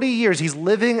 40 years he's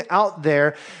living out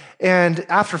there, and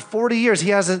after 40 years,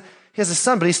 he has a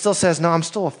son, but he still says, "No, I'm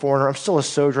still a foreigner. I'm still a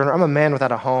sojourner. I'm a man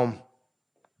without a home.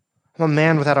 I'm a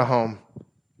man without a home."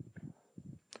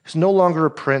 He's no longer a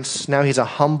prince. Now he's a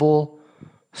humble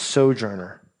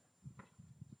sojourner.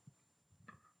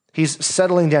 He's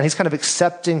settling down. He's kind of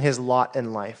accepting his lot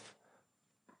in life.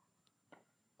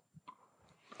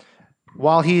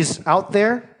 While he's out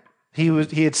there, he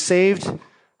had saved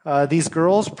these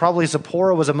girls. Probably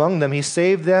Zipporah was among them. He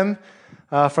saved them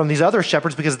from these other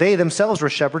shepherds because they themselves were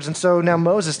shepherds. And so now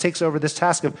Moses takes over this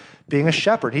task of being a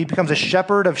shepherd. He becomes a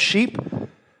shepherd of sheep.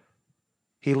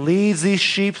 He leads these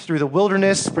sheep through the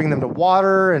wilderness, bringing them to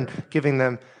water and giving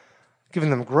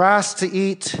them grass to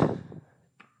eat.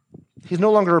 He's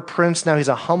no longer a prince. Now he's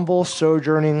a humble,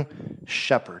 sojourning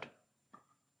shepherd.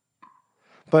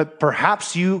 But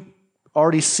perhaps you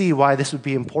already see why this would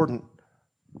be important.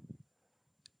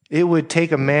 It would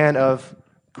take a man of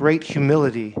great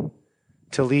humility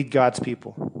to lead God's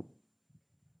people.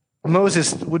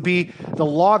 Moses would be the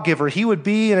lawgiver. He would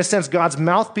be, in a sense, God's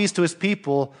mouthpiece to his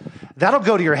people. That'll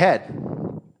go to your head.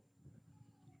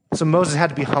 So Moses had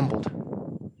to be humbled.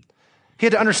 He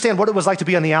had to understand what it was like to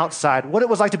be on the outside, what it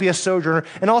was like to be a sojourner,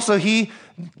 and also he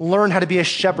learned how to be a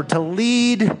shepherd, to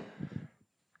lead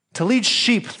to lead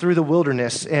sheep through the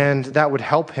wilderness, and that would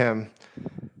help him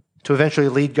to eventually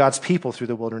lead God's people through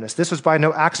the wilderness. This was by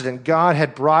no accident. God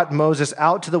had brought Moses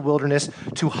out to the wilderness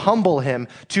to humble him,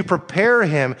 to prepare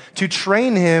him, to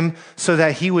train him so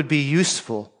that he would be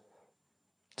useful.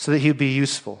 Friends,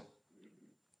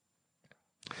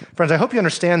 I hope you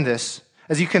understand this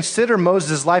as you consider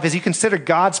Moses' life, as you consider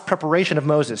God's preparation of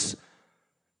Moses.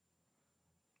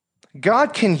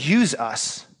 God can use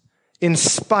us in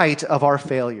spite of our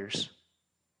failures.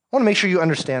 I want to make sure you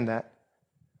understand that.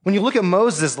 When you look at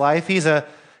Moses' life, he's a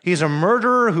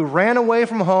murderer who ran away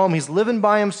from home. He's living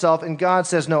by himself, and God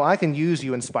says, no, I can use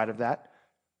you in spite of that.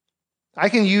 I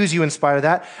can use you in spite of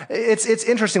that. It's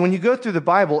interesting. When you go through the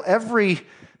Bible,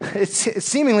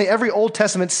 seemingly every Old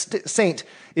Testament saint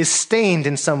is stained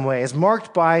in some way, is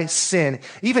marked by sin,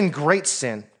 even great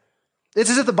sin. It's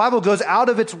as if the Bible goes out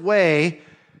of its way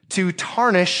to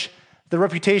tarnish the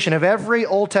reputation of every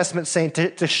Old Testament saint,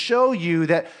 to show you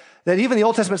that even the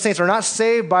Old Testament saints are not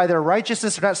saved by their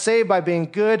righteousness, they're not saved by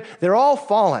being good, they're all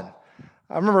fallen.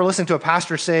 I remember listening to a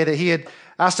pastor say that he had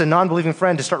asked a non-believing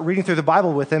friend to start reading through the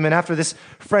Bible with him, and after this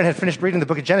friend had finished reading the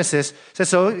book of Genesis, said,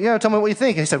 so, tell me what you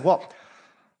think. And he said, well,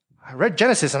 I read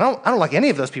Genesis, and I don't like any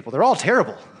of those people. They're all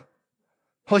terrible.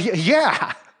 Well,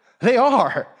 yeah, they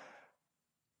are.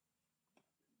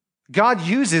 God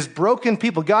uses broken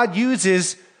people. God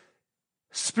uses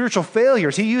spiritual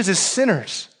failures. He uses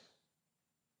sinners.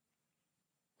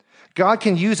 God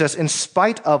can use us in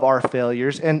spite of our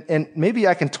failures, and maybe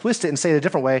I can twist it and say it a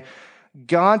different way.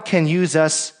 God can use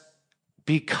us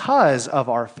because of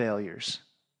our failures.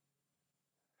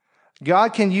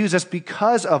 God can use us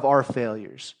because of our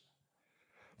failures.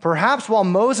 Perhaps while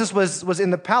Moses was in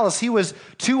the palace, he was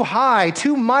too high,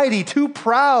 too mighty, too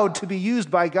proud to be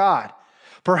used by God.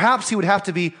 Perhaps he would have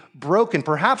to be broken.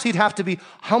 Perhaps he'd have to be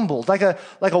humbled, like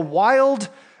a wild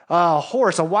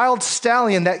horse, a wild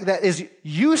stallion that is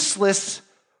useless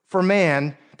for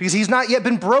man because he's not yet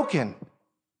been broken.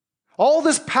 All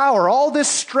this power, all this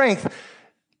strength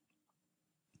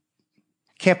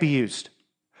can't be used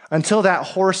until that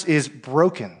horse is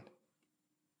broken.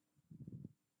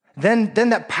 Then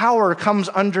that power comes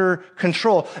under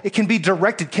control. It can be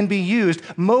directed, can be used.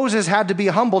 Moses had to be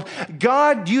humbled.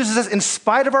 God uses us in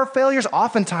spite of our failures.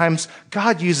 Oftentimes,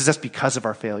 God uses us because of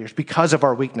our failures, because of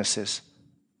our weaknesses.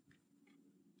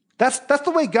 That's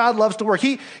the way God loves to work.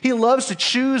 He loves to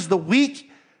choose the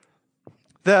weak,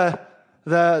 the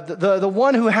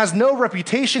one who has no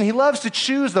reputation. He loves to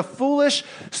choose the foolish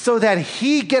so that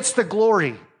he gets the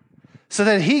glory.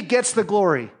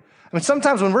 I mean,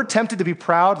 sometimes when we're tempted to be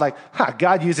proud, like,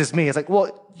 God uses me. It's like,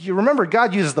 well, you remember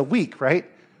God uses the weak, right?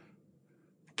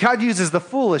 God uses the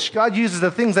foolish. God uses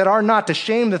the things that are not to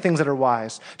shame the things that are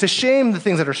wise, to shame the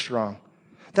things that are strong.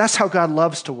 That's how God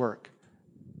loves to work.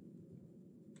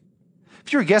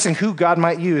 If you were guessing who God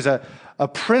might use, a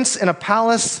prince in a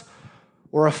palace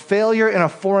or a failure in a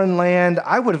foreign land,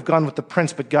 I would have gone with the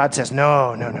prince, but God says,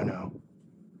 no.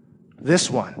 This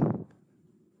one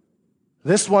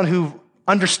who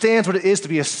understands what it is to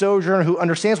be a sojourner, who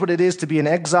understands what it is to be an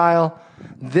exile,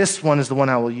 this one is the one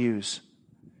I will use.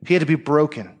 He had to be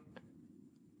broken.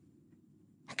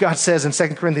 God says in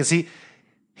 2 Corinthians,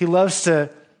 he loves to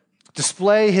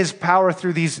display his power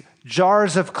through these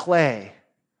jars of clay.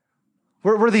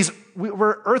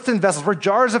 We're earthen vessels. We're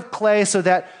jars of clay so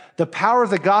that the power of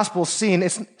the gospel is seen.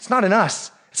 It's not in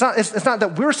us. It's not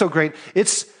that we're so great.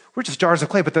 We're just jars of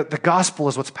clay, but the gospel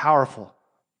is what's powerful.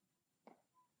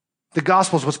 The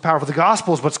gospel is what's powerful. The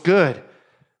gospel is what's good.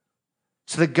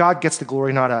 So that God gets the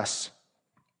glory, not us.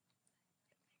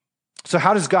 So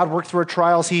how does God work through our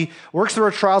trials? He works through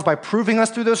our trials by proving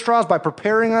us through those trials, by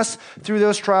preparing us through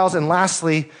those trials. And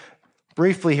lastly,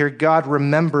 briefly here, God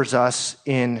remembers us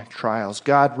in trials.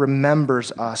 God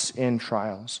remembers us in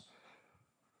trials.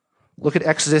 Look at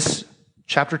Exodus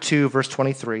chapter 2, verse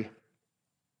 23.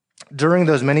 During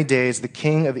those many days, the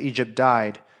king of Egypt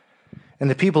died, and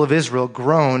the people of Israel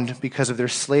groaned because of their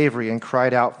slavery and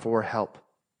cried out for help.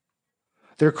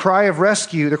 Their cry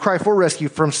for rescue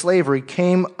from slavery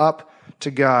came up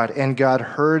to God, and God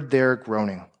heard their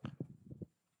groaning.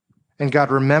 And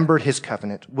God remembered his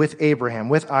covenant with Abraham,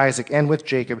 with Isaac, and with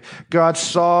Jacob. God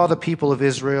saw the people of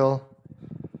Israel,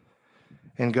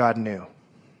 and God knew.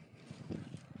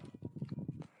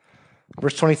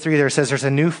 Verse 23 there says there's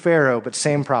a new Pharaoh, but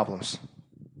same problems.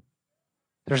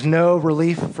 There's no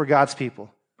relief for God's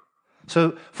people.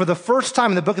 So for the first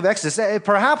time in the book of Exodus,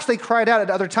 perhaps they cried out at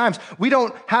other times. We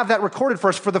don't have that recorded for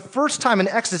us. For the first time in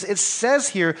Exodus, it says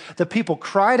here the people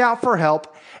cried out for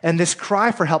help, and this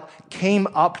cry for help came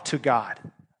up to God.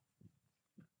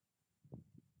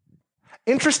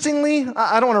 Interestingly,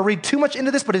 I don't want to read too much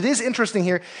into this, but it is interesting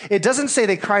here. It doesn't say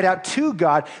they cried out to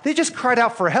God. They just cried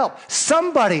out for help.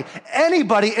 Somebody,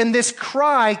 anybody, and this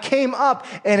cry came up,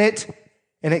 and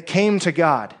it came to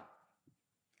God.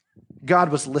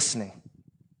 God was listening.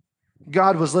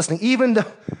 God was listening. Even though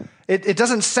it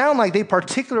doesn't sound like they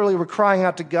particularly were crying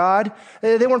out to God.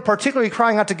 They weren't particularly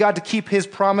crying out to God to keep his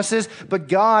promises, but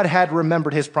God had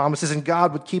remembered his promises, and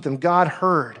God would keep them. God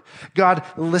heard. God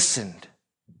listened.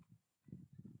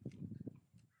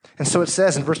 And so it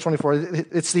says in verse 24,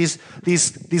 it's these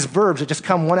verbs that just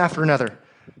come one after another.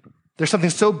 There's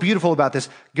something so beautiful about this.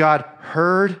 God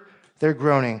heard their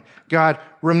groaning. God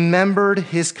remembered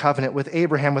his covenant with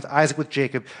Abraham, with Isaac, with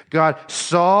Jacob. God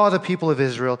saw the people of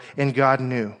Israel, and God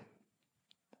knew.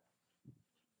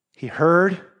 He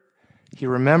heard, he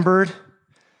remembered,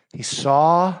 he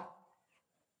saw,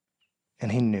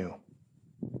 and he knew.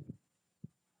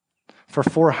 For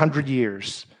 400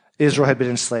 years, Israel had been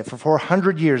enslaved. For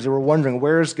 400 years, they were wondering,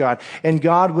 where is God? And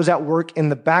God was at work in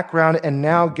the background, and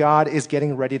now God is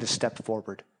getting ready to step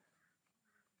forward.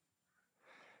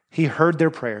 He heard their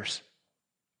prayers.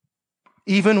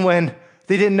 Even when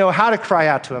they didn't know how to cry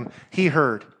out to him, he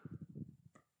heard.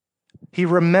 He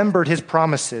remembered his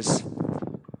promises.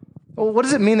 Well, what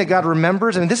does it mean that God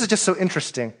remembers? I mean, this is just so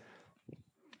interesting.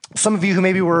 Some of you who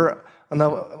maybe were in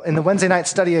the Wednesday night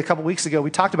study a couple weeks ago,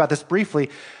 we talked about this briefly.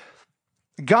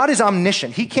 God is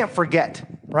omniscient. He can't forget,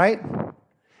 right?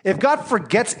 If God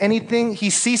forgets anything, he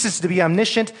ceases to be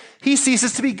omniscient. He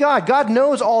ceases to be God. God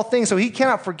knows all things, so he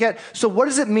cannot forget. So what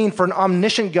does it mean for an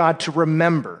omniscient God to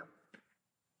remember?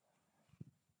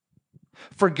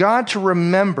 For God to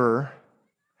remember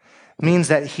means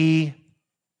that he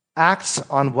acts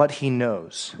on what he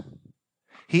knows.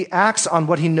 He acts on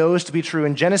what he knows to be true.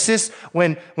 In Genesis,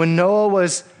 when Noah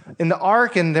was in the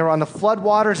ark and they were on the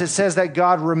floodwaters, it says that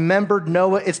God remembered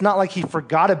Noah. It's not like he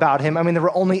forgot about him. I mean, there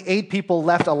were only 8 people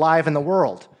left alive in the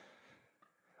world.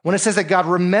 When it says that God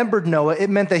remembered Noah, it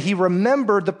meant that he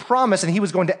remembered the promise and he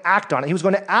was going to act on it. He was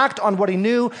going to act on what he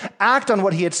knew, act on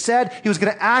what he had said. He was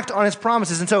going to act on his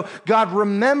promises. And so God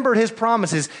remembered his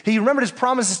promises. He remembered his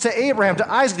promises to Abraham, to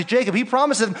Isaac, to Jacob. He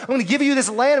promised them, I'm going to give you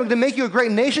this land. I'm going to make you a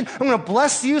great nation. I'm going to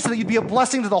bless you so that you'd be a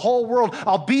blessing to the whole world.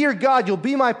 I'll be your God. You'll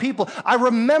be my people. I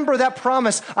remember that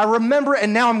promise. I remember it,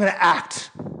 and now I'm going to act.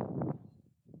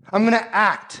 I'm going to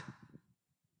act.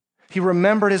 He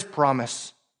remembered his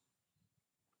promise.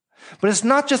 But it's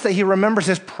not just that he remembers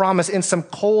his promise in some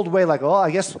cold way, like, oh, I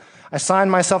guess I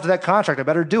signed myself to that contract. I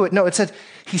better do it. No, it said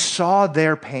he saw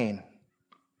their pain.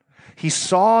 He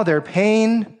saw their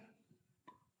pain,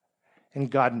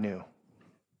 and God knew.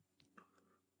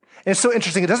 And it's so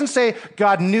interesting. It doesn't say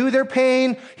God knew their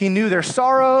pain. He knew their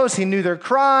sorrows. He knew their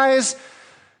cries.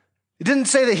 It didn't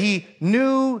say that he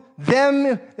knew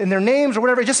them and their names or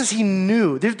whatever. It just says he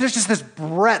knew. There's just this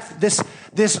breadth,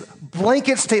 this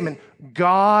blanket statement.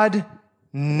 God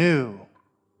knew.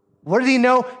 What did he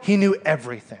know? He knew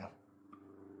everything.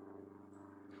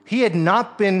 He had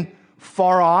not been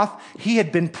far off. He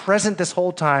had been present this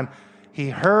whole time. He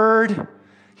heard,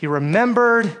 he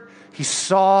remembered, he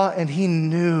saw, and he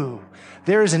knew.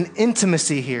 There is an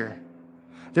intimacy here.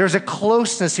 There's a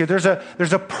closeness here. There's a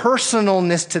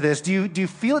personalness to this. Do you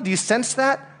feel it? Do you sense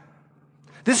that?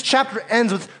 This chapter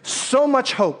ends with so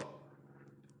much hope.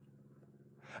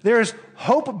 There's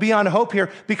hope beyond hope here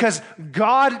because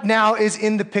God now is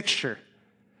in the picture.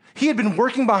 He had been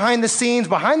working behind the scenes,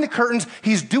 behind the curtains.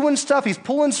 He's doing stuff. He's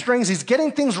pulling strings. He's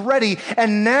getting things ready.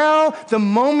 And now the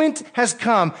moment has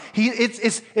come.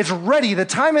 It's ready. The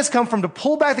time has come for him to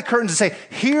pull back the curtains and say,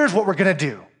 here's what we're going to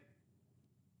do.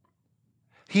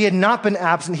 He had not been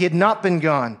absent. He had not been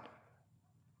gone.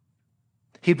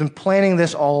 He'd been planning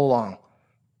this all along.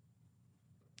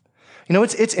 You know,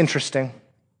 it's interesting.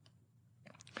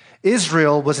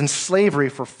 Israel was in slavery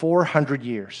for 400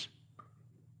 years.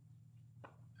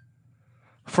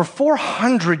 For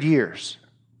 400 years.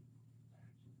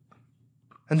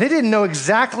 And they didn't know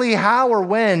exactly how or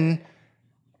when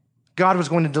God was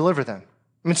going to deliver them.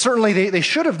 I mean, certainly they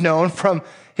should have known from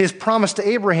his promise to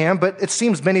Abraham, but it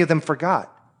seems many of them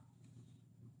forgot.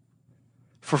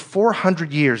 For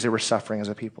 400 years, they were suffering as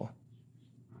a people.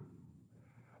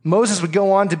 Moses would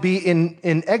go on to be in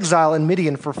exile in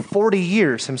Midian for 40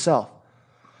 years himself.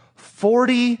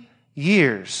 40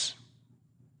 years,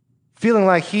 feeling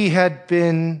like he had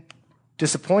been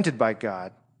disappointed by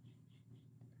God,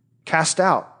 cast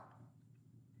out.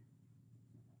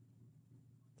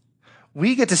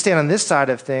 We get to stand on this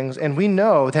side of things, and we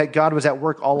know that God was at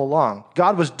work all along.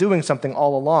 God was doing something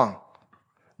all along.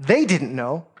 They didn't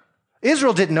know.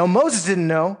 Israel didn't know. Moses didn't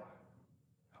know.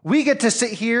 We get to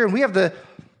sit here, and we have the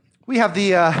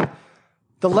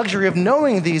the luxury of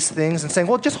knowing these things and saying,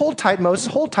 well, just hold tight,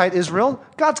 Moses, hold tight, Israel,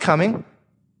 God's coming.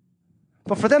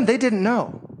 But for them, they didn't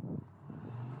know.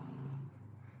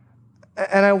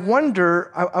 And I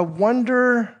wonder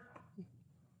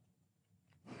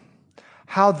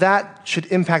how that should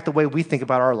impact the way we think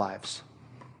about our lives.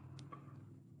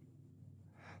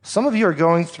 Some of you are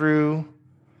going through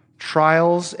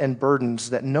trials and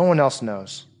burdens that no one else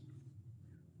knows.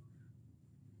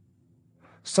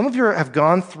 Some of you have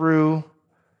gone through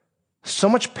so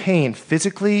much pain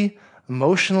physically,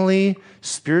 emotionally,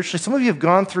 spiritually. Some of you have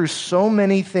gone through so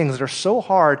many things that are so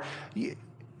hard, you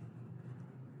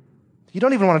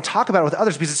don't even want to talk about it with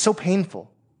others because it's so painful.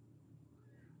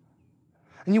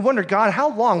 And you wonder, God, how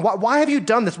long? Why have you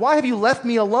done this? Why have you left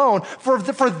me alone for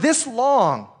this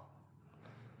long?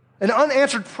 An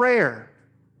unanswered prayer,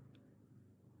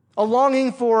 a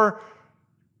longing for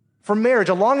marriage,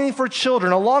 a longing for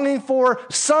children, a longing for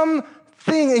something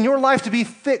in your life to be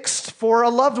fixed, for a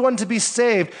loved one to be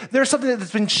saved. There's something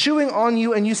that's been chewing on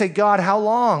you, and you say, God, how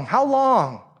long? How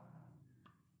long?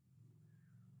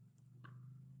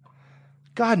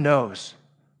 God knows.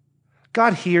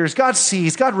 God hears. God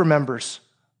sees. God remembers.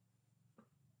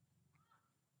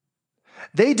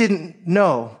 They didn't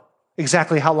know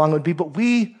exactly how long it would be, but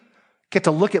we get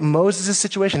to look at Moses'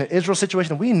 situation and Israel's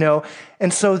situation, and we know.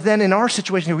 And so then in our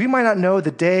situation here, we might not know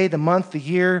the day, the month, the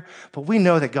year, but we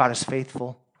know that God is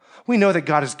faithful. We know that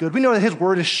God is good. We know that his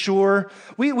word is sure.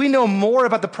 We know more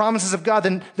about the promises of God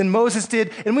than Moses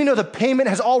did, and we know the payment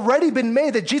has already been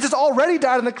made, that Jesus already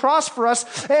died on the cross for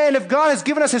us, and if God has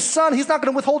given us his son, he's not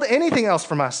going to withhold anything else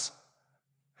from us.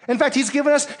 In fact, he's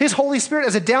given us his Holy Spirit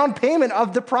as a down payment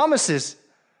of the promises.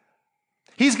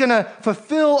 He's going to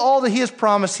fulfill all that he has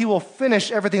promised. He will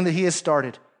finish everything that he has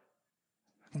started.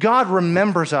 God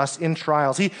remembers us in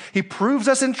trials. He proves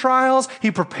us in trials. He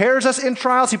prepares us in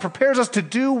trials. He prepares us to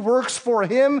do works for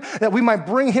him that we might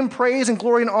bring him praise and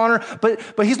glory and honor.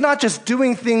 But he's not just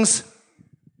doing things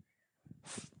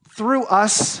through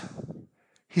us.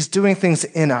 He's doing things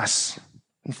in us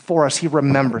and for us. He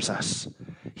remembers us.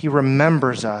 He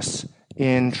remembers us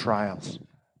in trials.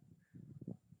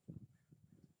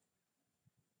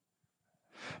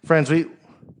 Friends, we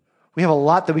have a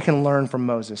lot that we can learn from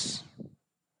Moses.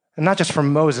 And not just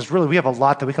from Moses, really, we have a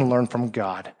lot that we can learn from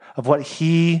God of what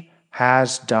he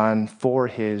has done for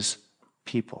his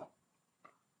people.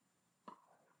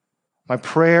 My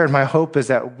prayer and my hope is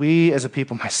that we as a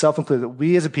people, myself included, that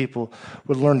we as a people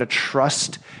would learn to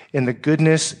trust in the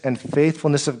goodness and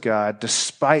faithfulness of God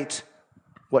despite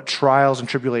what trials and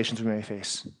tribulations we may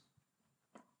face.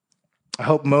 I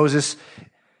hope Moses,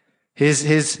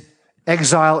 his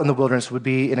exile in the wilderness would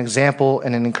be an example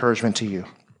and an encouragement to you.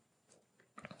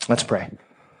 Let's pray.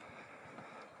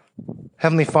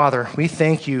 Heavenly Father, we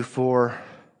thank you for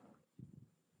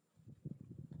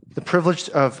the privilege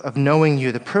of knowing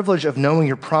you, the privilege of knowing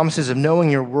your promises, of knowing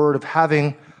your word, of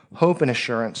having hope and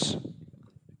assurance.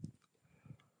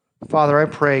 Father, I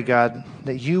pray, God,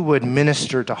 that you would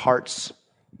minister to hearts,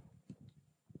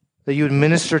 that you would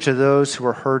minister to those who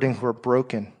are hurting, who are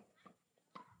broken.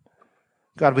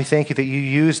 God, we thank you that you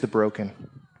use the broken,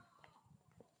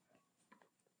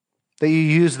 that you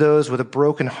use those with a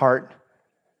broken heart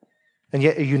and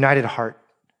yet a united heart,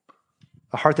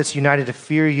 a heart that's united to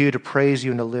fear you, to praise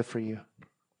you, and to live for you.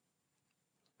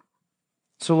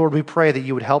 So, Lord, we pray that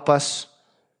you would help us,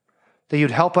 that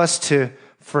you'd help us to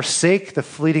forsake the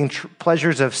fleeting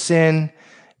pleasures of sin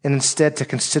and instead to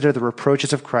consider the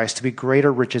reproaches of Christ to be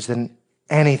greater riches than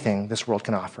anything this world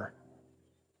can offer.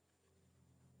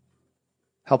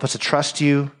 Help us to trust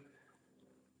you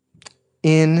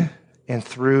in and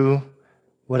through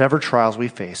whatever trials we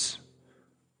face.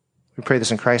 We pray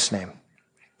this in Christ's name.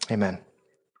 Amen.